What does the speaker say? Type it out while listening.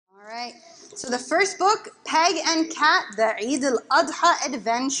So the first book, Peg and Cat, The Eid al-Adha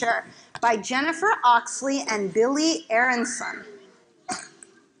Adventure by Jennifer Oxley and Billy Aronson.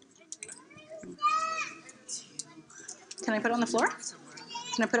 Can I put it on the floor?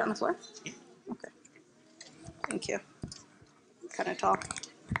 Can I put it on the floor? Okay. Thank you. Kind of tall.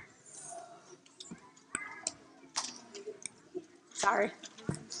 Sorry.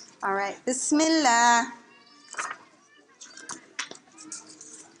 All right. Bismillah.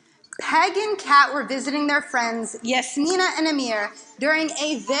 Peg and Cat were visiting their friends, Yasmina and Amir, during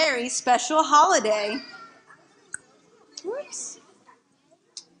a very special holiday. Whoops.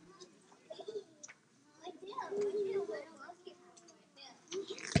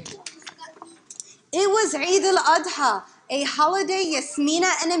 It was Eid al-Adha, a holiday Yasmina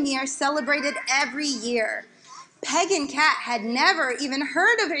and Amir celebrated every year. Peg and Cat had never even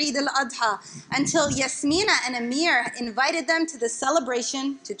heard of Eid al-Adha until Yasmina and Amir invited them to the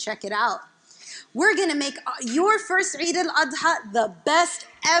celebration to check it out. We're going to make your first Eid al-Adha the best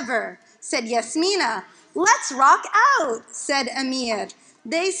ever, said Yasmina. Let's rock out, said Amir.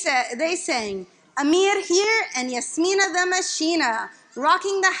 They sang, Amir here and Yasmina the Machina,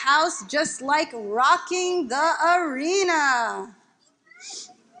 rocking the house just like rocking the arena.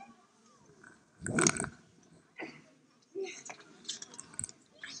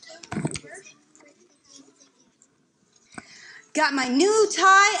 Got my new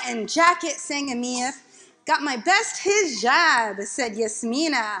tie and jacket, sang Amir. Got my best hijab, said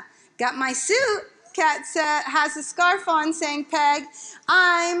Yasmina. Got my suit, Cat said, has a scarf on, sang Peg.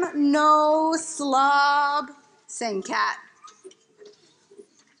 I'm no slob, sang Cat.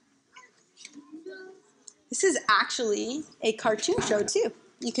 This is actually a cartoon show too.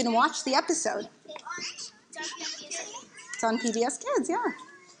 You can watch the episode. It's on PBS Kids, yeah.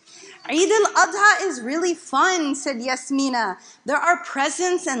 Eid al-Adha is really fun, said Yasmina. There are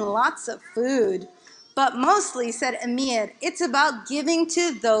presents and lots of food. But mostly, said Amir, it's about giving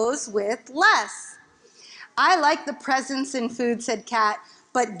to those with less. I like the presents and food, said Cat,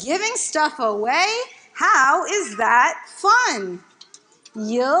 but giving stuff away? How is that fun?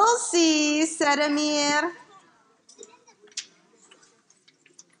 You'll see, said Amir.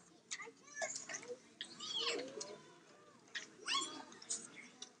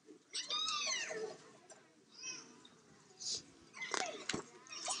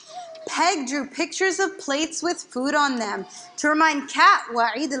 Peg drew pictures of plates with food on them to remind Cat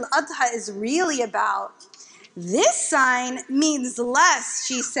what Eid al-Adha is really about. This sign means less,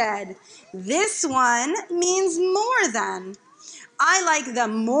 she said. This one means more than. I like the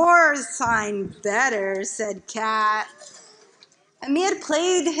more sign better, said Cat. Amir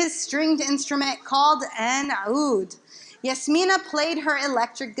played his stringed instrument called an oud. Yasmina played her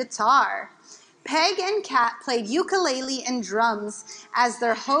electric guitar. Peg and Cat played ukulele and drums as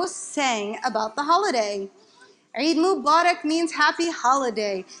their host sang about the holiday. Eid Mubarak means happy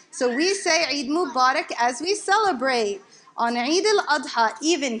holiday, so we say Eid Mubarak as we celebrate. On Eid al-Adha,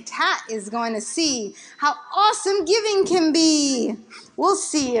 even Cat is going to see how awesome giving can be. We'll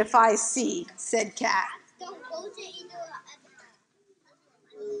see if I see, said Cat. Don't go to Eid al-Adha.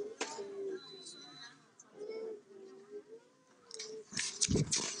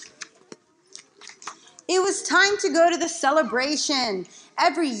 It was time to go to the celebration.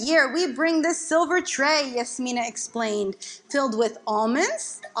 Every year we bring this silver tray, Yasmina explained, filled with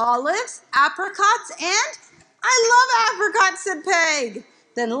almonds, olives, apricots, and I love apricots, said Peg.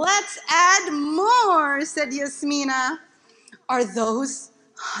 Then let's add more, said Yasmina. Are those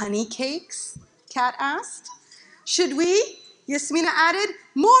honey cakes? Cat asked. Should we? Yasmina added.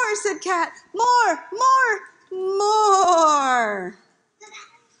 More, said Cat. More, more, more.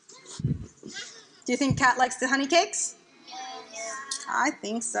 Do you think Cat likes the honey cakes? Yes. I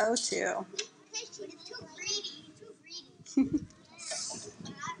think so too. It's too greedy.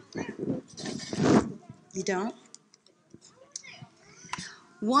 You don't?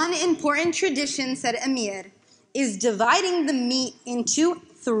 One important tradition, said Amir, is dividing the meat into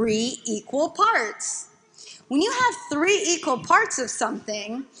 3 equal parts. When you have 3 equal parts of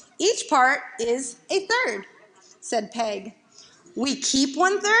something, each part is a third, said Peg. We keep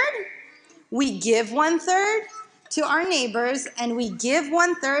 1/3. We give 1/3 to our neighbors, and we give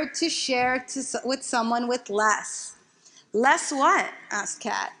 1/3 to share with someone with less. Less what? Asked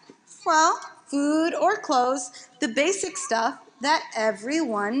Cat. Well, food or clothes, the basic stuff that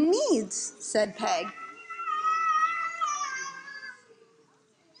everyone needs, said Peg.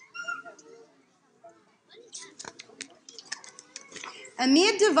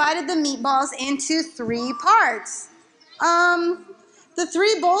 Amir divided the meatballs into 3 parts. The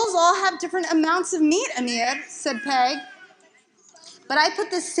 3 bowls all have different amounts of meat, Amir, said Peg. But I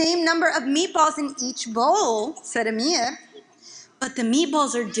put the same number of meatballs in each bowl, said Amir. But the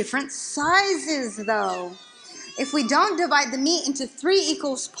meatballs are different sizes, though. If we don't divide the meat into 3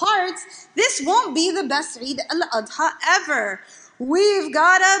 equal parts, this won't be the best Eid al-Adha ever. We've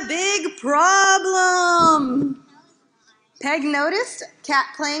got a big problem. Peg noticed Cat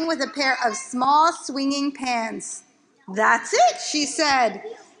playing with a pair of small swinging pans. That's it, she said.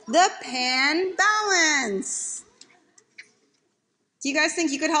 The pan balance. Do you guys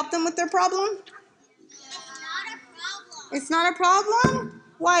think you could help them with their problem? It's not a problem?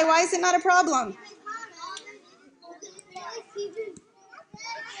 Why? Why is it not a problem?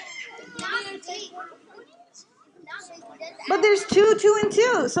 But there's 2, 2, and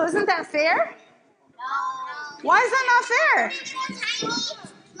 2. So isn't that fair? Why is that not fair?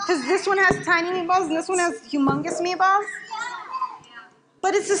 Because this one has tiny meatballs and this one has humongous meatballs?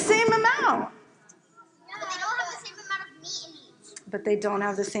 But it's the same amount. But they don't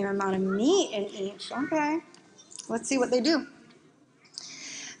have the same amount of meat in each. Okay. Let's see what they do.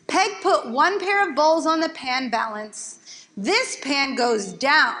 Peg put 1 pair of bowls on the pan balance. This pan goes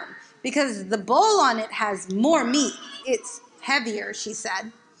down because the bowl on it has more meat. It's heavier, she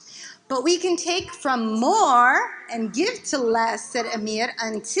said. But we can take from more and give to less, said Amir,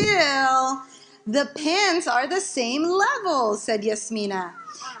 until the pans are the same level, said Yasmina.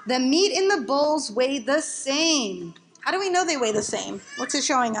 The meat in the bowls weigh the same. How do we know they weigh the same? What's it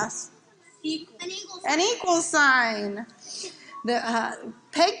showing us? An equal sign.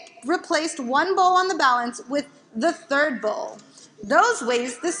 Peg replaced 1 bowl on the balance with the 3rd bowl. Those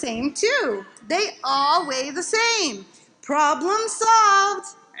weighs the same too. They all weigh the same. Problem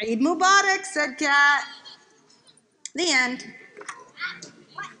solved. Eid Mubarak, said Cat. The end.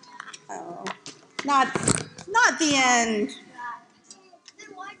 Oh, not the end.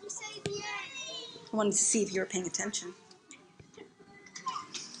 Then why'd you say the end? I wanted to see if you were paying attention.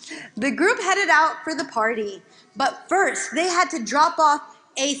 The group headed out for the party, but first they had to drop off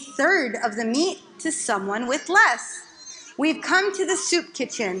a 1/3 of the meat to someone with less. We've come to the soup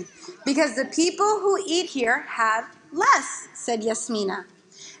kitchen because the people who eat here have less, said Yasmina.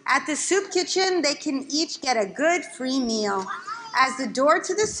 At the soup kitchen, they can each get a good free meal. As the door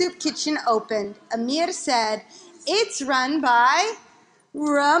to the soup kitchen opened, Amir said, "It's run by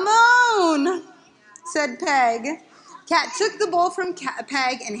Ramon," said Peg. Cat took the bowl from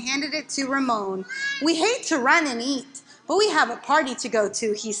Peg and handed it to Ramon. "We hate to run and eat, but we have a party to go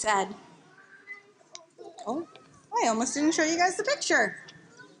to," he said. Oh, I almost didn't show you guys the picture.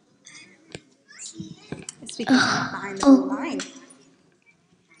 It's because I'm behind the blue line.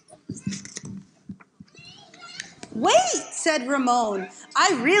 "Wait," said Ramon. "I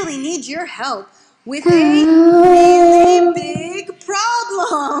really need your help with a really big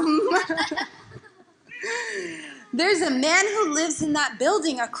problem." "There's a man who lives in that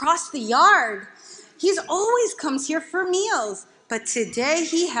building across the yard. He's always comes here for meals, but today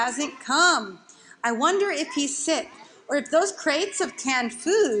he hasn't come. I wonder if he's sick or if those crates of canned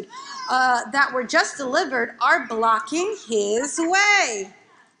food that were just delivered are blocking his way."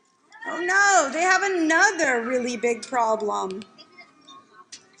 Oh no, they have another really big problem.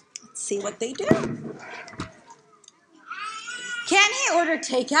 Let's see what they do. "Can he order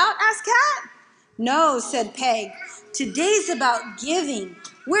takeout?" asked Cat. "No," said Peg. "Today's about giving.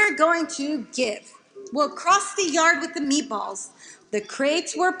 We're going to give. We'll cross the yard with the meatballs." The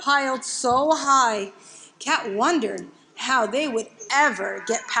crates were piled so high, Cat wondered how they would ever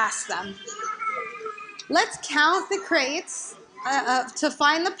get past them. "Let's count the crates to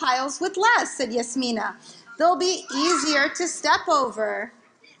find the piles with less," said Yasmina. "They'll be easier to step over."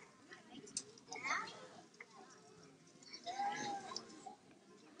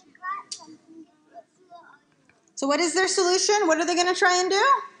 So what is their solution? What are they going to try and do?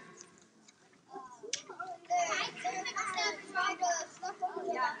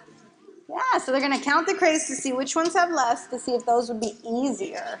 Yeah, so they're going to count the crates to see which ones have less, to see if those would be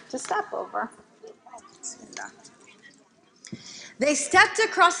easier to step over. They stepped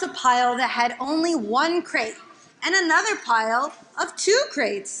across a pile that had only 1 crate and another pile of 2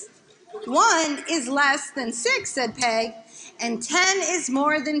 crates. 1 is less than 6, said Peg, and 10 is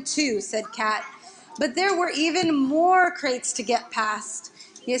more than 2, said Cat. But there were even more crates to get past.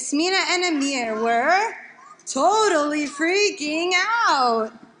 Yasmina and Amir were totally freaking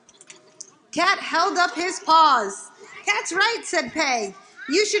out. Cat held up his paws. "Cat's right," said Peg.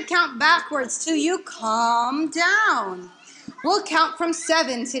 "You should count backwards till you calm down." "We'll count from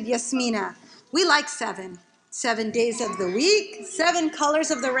 7, said Yasmina. "We like 7. 7 days of the week, 7 colors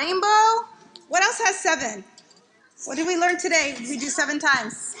of the rainbow." What else has 7? What did we learn today? We do 7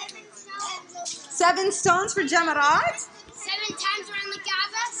 times. 7 stones for Jamarat. 7 times around the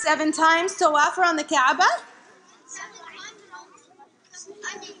Kaaba. 7 times tawaf around the Kaaba. 7 times around. 7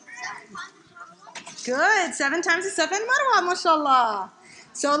 times. Good. 7 times the Safa and Marwa, mashallah.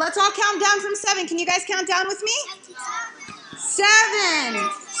 So let's all count down from 7. Can you guys count down with me? 7,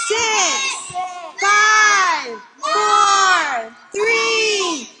 6, 5, 4,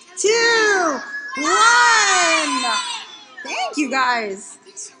 3, 2, 1. Thank you guys.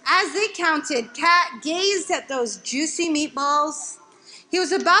 As they counted, Cat gazed at those juicy meatballs. He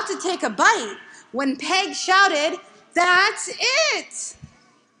was about to take a bite when Peg shouted, "That's it!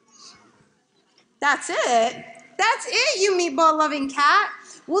 That's it? That's it, you meatball-loving cat.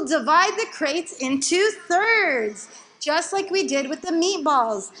 We'll divide the crates into thirds, just like we did with the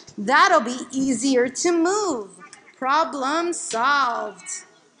meatballs. That'll be easier to move. Problem solved."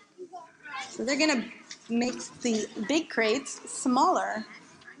 So they're gonna make the big crates smaller.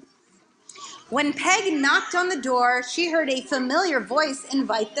 When Peg knocked on the door, she heard a familiar voice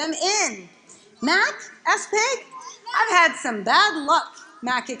invite them in. "Mac?" asked Peg. "I've had some bad luck,"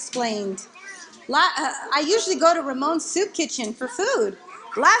 Mac explained. "I usually go to Ramon's soup kitchen for food.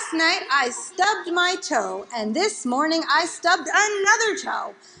 Last night I stubbed my toe, and this morning I stubbed another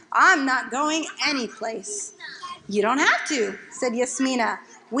toe. I'm not going anyplace." "You don't have to," said Yasmina.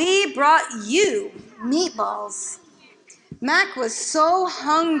 "We brought you meatballs." Mac was so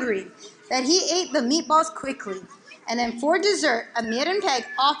hungry that he ate the meatballs quickly. And then for dessert, Amir and Peg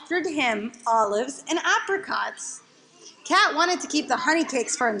offered him olives and apricots. Cat wanted to keep the honey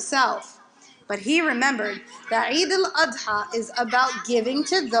cakes for himself, but he remembered that Eid al-Adha is about giving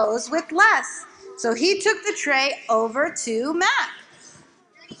to those with less. So he took the tray over to Mac.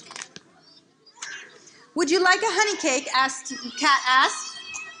 "Would you like a honey cake?" Cat asked.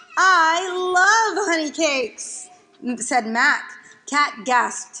 "I love honey cakes," said Mac. Cat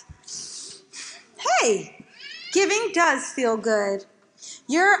gasped. "Hey, giving does feel good."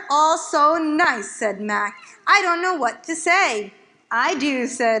 "You're all so nice," said Mac. "I don't know what to say." "I do,"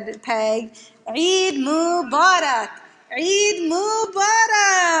 said Peg. "Eid Mubarak! Eid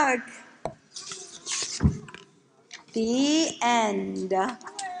Mubarak!" The end.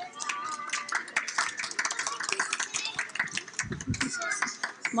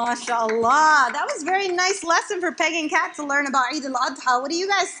 MashaAllah. That was a very nice lesson for Peg and Cat to learn about Eid al-Adha. What do you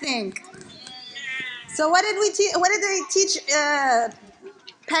guys think? So what did they teach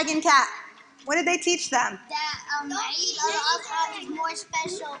Peg and Cat? What did they teach them? That Eid al-Adha is more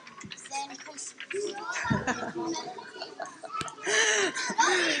special than Christmas.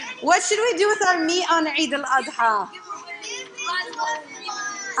 What should we do with our meat on Eid al-Adha?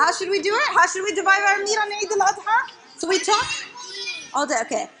 How should we do it? How should we divide our meat on Eid al-Adha? So we talk all day.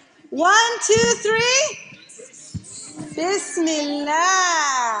 Okay. 1, 2, 3.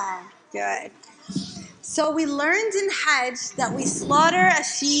 Bismillah. Good. So we learned in Hajj that we slaughter a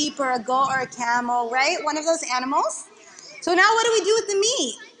sheep or a goat or a camel, right? One of those animals. So now what do we do with the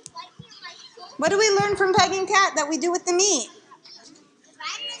meat? What do we learn from Peg and Cat that we do with the meat?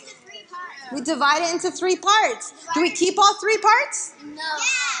 We divide it into 3 parts. Do we keep all 3 parts? No.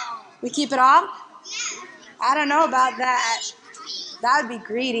 We keep it all? I don't know about that. That would be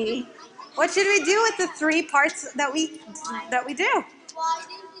greedy. What should we do with the 3 parts that we do?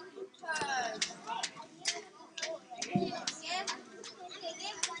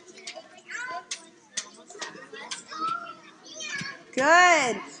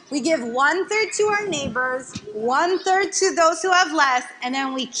 Good. We give 1/3 to our neighbors, 1/3 to those who have less, and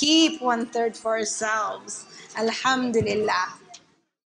then we keep 1/3 for ourselves. Alhamdulillah.